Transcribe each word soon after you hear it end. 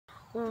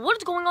What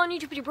is going on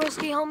YouTube? Your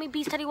broski homie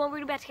Beast31.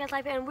 We're back to Cat's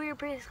Life, and we're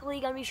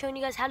basically gonna be showing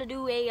you guys how to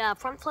do a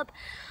front flip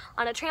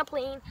on a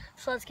trampoline.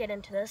 So let's get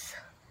into this.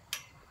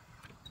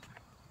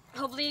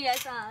 Hopefully you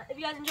guys, if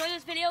you guys enjoy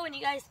this video and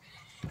you guys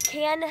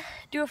can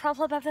do a front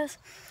flip of this,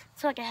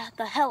 so I can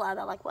the hell out of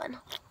that like one.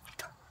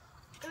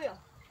 Here we go.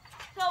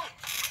 So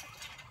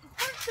the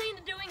first thing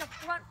to doing a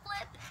front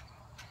flip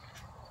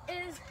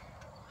is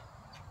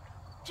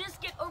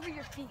just get over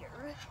your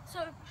fear. So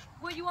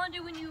what you want to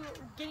do when you're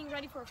getting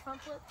ready for a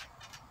front flip,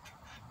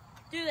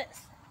 do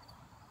this.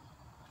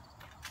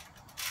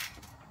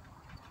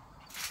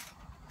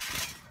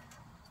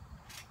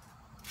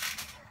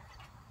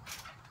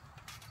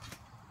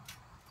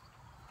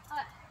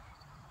 Alright.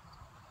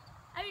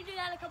 After you do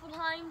that a couple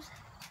times,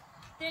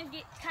 then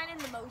get kind of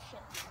in the motion.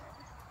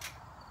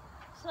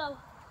 So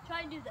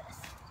try and do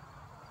this.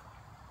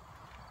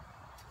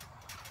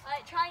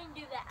 Alright, try and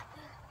do that.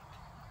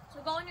 So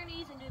go on your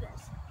knees and do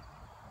this.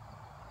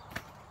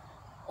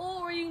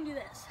 Or you can do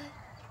this.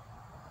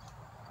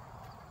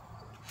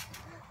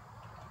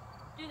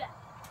 Do that.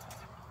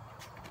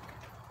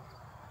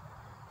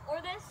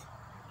 Or this.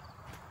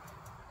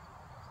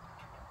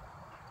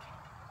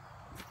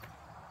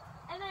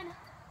 And then,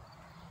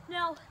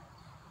 now,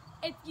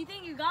 if you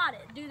think you got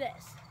it, do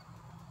this.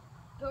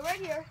 Go right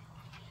here,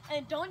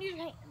 and don't use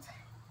your hands.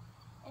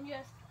 And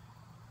just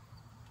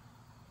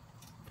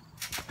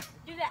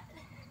do that.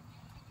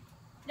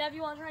 Now if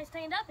you want to try and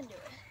stand up and do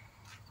it,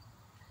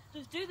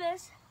 just do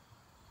this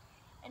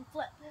and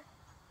flip.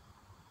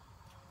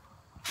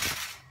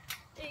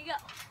 There you go.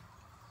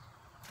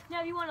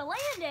 Now if you want to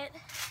land it,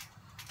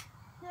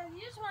 now if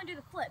you just want to do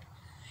the flip,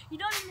 you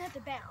don't even have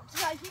to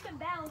bounce. Like, you can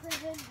bounce and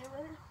then do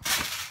it,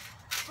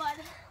 but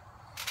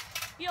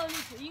you don't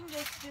need to. You can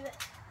just do this.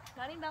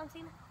 Not even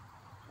bouncing.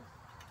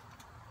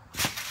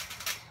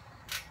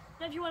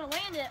 Now if you want to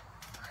land it,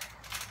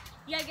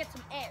 you gotta get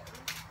some air.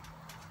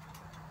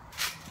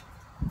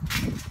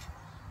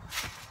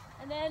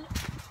 And then,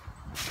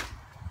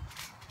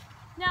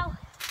 now,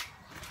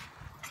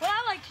 what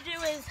I like to do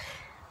is,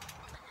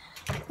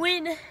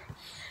 when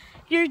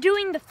you're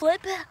doing the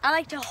flip, I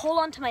like to hold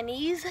on to my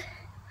knees.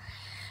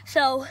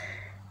 So,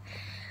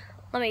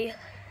 let me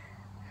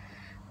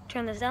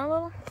turn this down a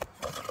little.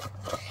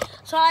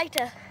 So I like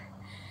to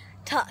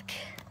tuck.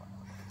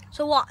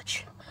 So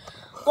watch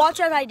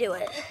as I do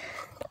it.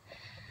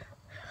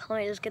 Let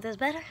me just get this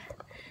better.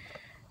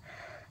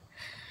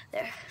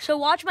 There. So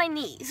watch my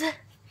knees.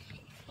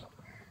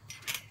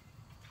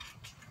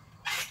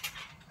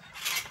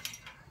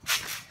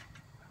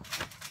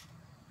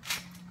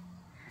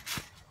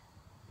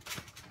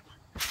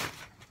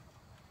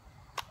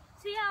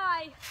 See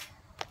how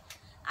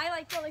I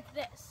like to like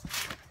this.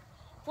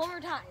 One more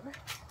time.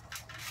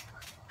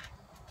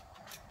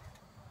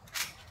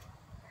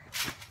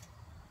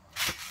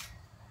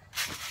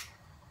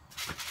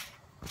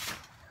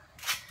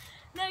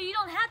 No, you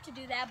don't have to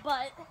do that,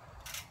 but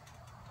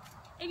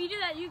if you do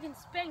that, you can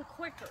spin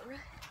quicker.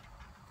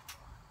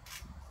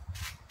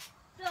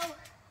 So,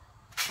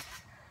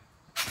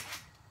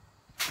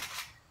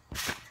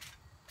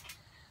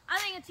 I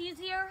think it's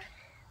easier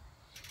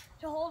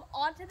to hold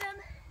on to them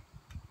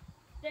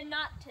than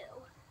not to.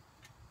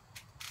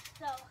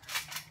 So,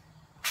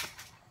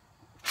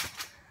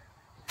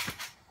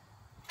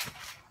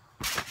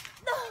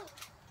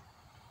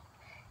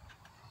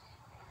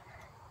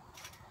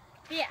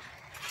 yeah.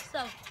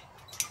 So,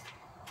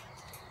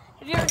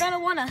 if you're gonna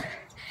wanna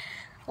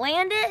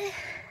land it,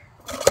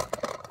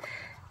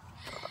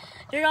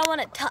 you're gonna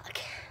wanna tuck.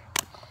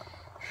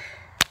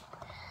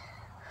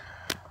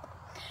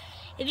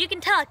 If you can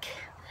tuck,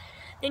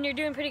 then you're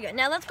doing pretty good.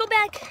 Now let's go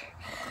back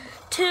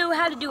to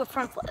how to do a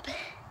front flip.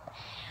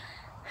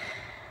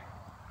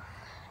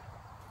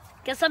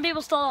 Because some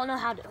people still don't know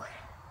how to.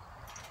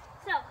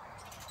 So,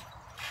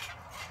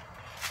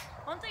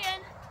 once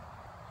again,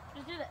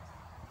 just do this.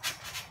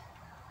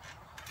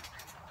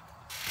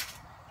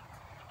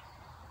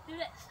 Do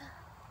this.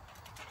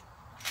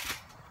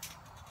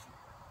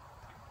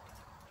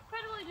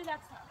 Probably do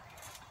that stuff.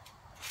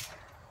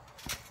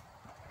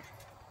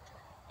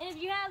 And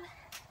if you have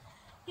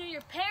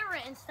your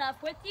parent and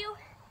stuff with you,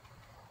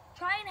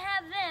 try and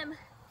have them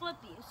flip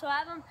you. So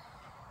have them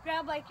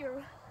grab like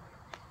your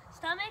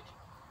stomach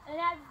and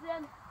have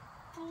them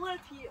flip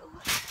you.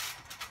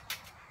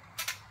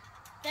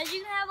 Then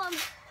you can have them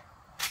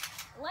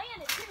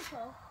land it too,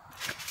 so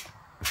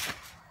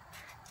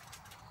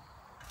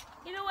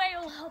either way it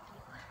will help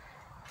you.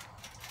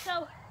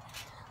 So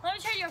let me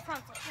show you a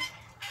front flip.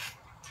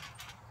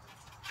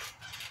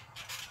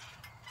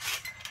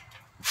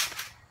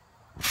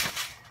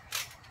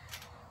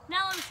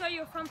 Now let me show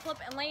you a front flip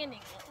and landing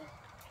it.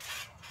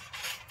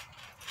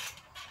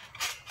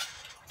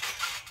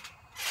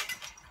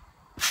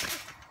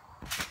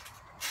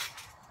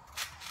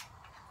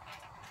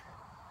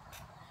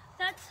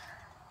 That's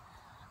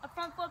a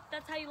front flip,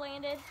 that's how you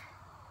landed.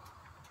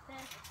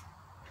 Then,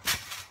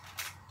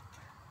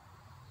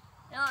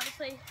 now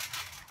obviously,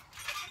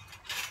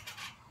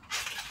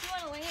 if you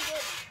want to land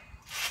it,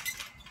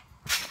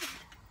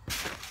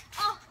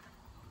 oh,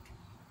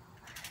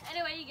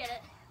 you get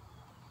it.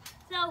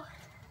 So,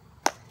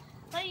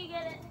 let you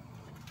get it.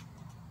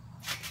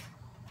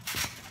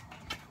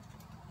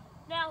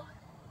 Now,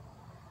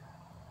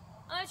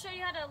 I'm gonna show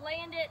you how to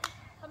land it.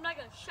 I'm not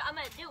gonna show, I'm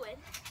gonna do it.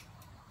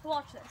 So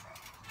watch this.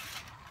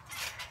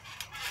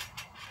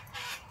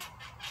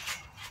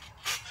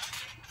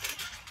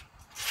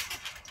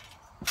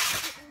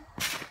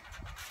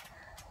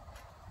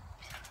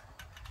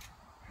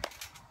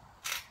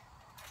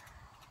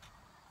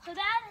 So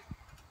that,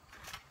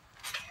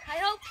 I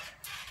hope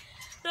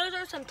those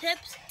are some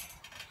tips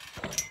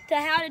to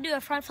how to do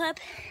a front flip.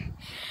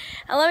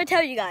 And let me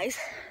tell you guys,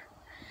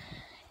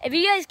 if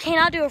you guys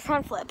cannot do a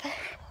front flip,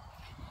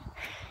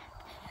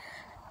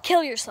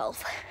 kill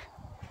yourself.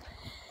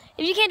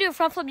 If you can't do a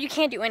front flip, you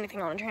can't do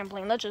anything on a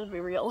trampoline. Let's just be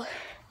real.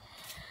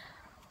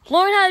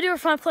 Learn how to do a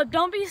front flip.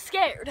 Don't be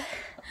scared.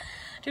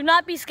 Do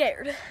not be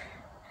scared.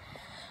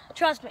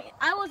 Trust me,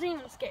 I wasn't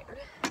even scared.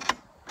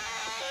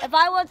 If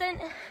I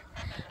wasn't,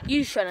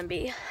 you shouldn't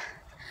be.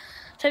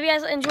 So if you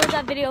guys enjoyed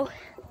that video,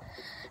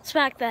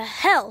 smack the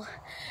hell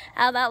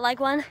out of that like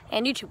one,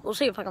 and YouTube. We'll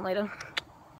see you fucking later.